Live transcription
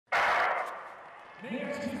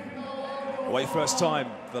Away first time.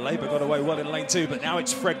 The Labour got away well in lane 2, but now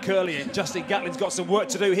it's Fred Kerley, and Justin Gatlin's got some work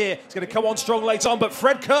to do here. He's going to come on strong late on, but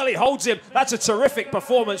Fred Kerley holds him. That's a terrific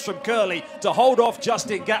performance from Kerley to hold off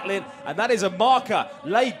Justin Gatlin, and that is a marker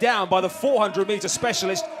laid down by the 400-metre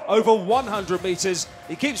specialist over 100 metres.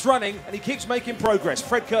 He keeps running and he keeps making progress.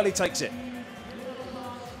 Fred Kerley takes it.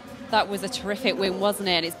 That was a terrific win, wasn't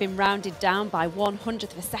it? And it's been rounded down by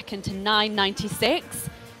 100th of a second to 9.96.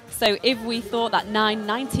 So if we thought that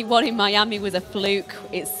 9.91 in Miami was a fluke,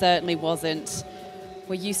 it certainly wasn't.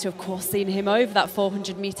 We're used to, of course, seeing him over that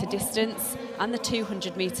 400-metre distance and the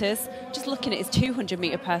 200 metres. Just looking at his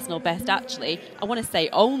 200-metre personal best, actually, I want to say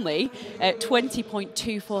only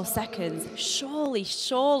 20.24 seconds.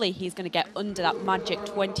 Surely he's going to get under that magic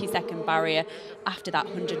 20-second barrier after that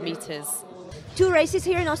 100 metres. 2 races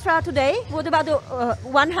here in Ostrava today. What about the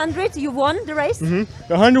 100? You won the race? The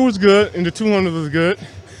 100 was good and the 200 was good.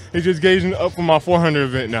 It's just gauging up for my 400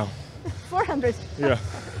 event now. 400? Yeah.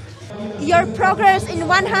 Your progress in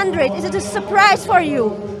 100, is it a surprise for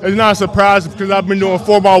you? It's not a surprise because I've been doing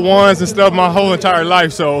 4x1s and stuff my whole entire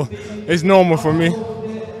life, so it's normal for me.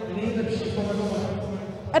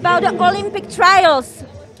 About the Olympic trials,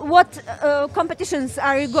 what competitions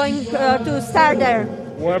are you going to start there?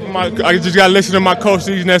 Well, I just got to listen to my coach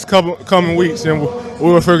these next coming weeks, and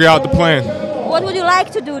we'll figure out the plan. What would you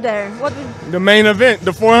like to do there? The main event,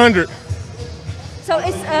 the 400. So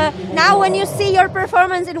it's, now when you see your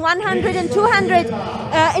performance in 100 and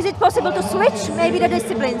 200, is it possible to switch maybe the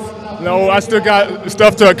disciplines? No, I still got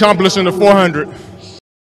stuff to accomplish in the 400.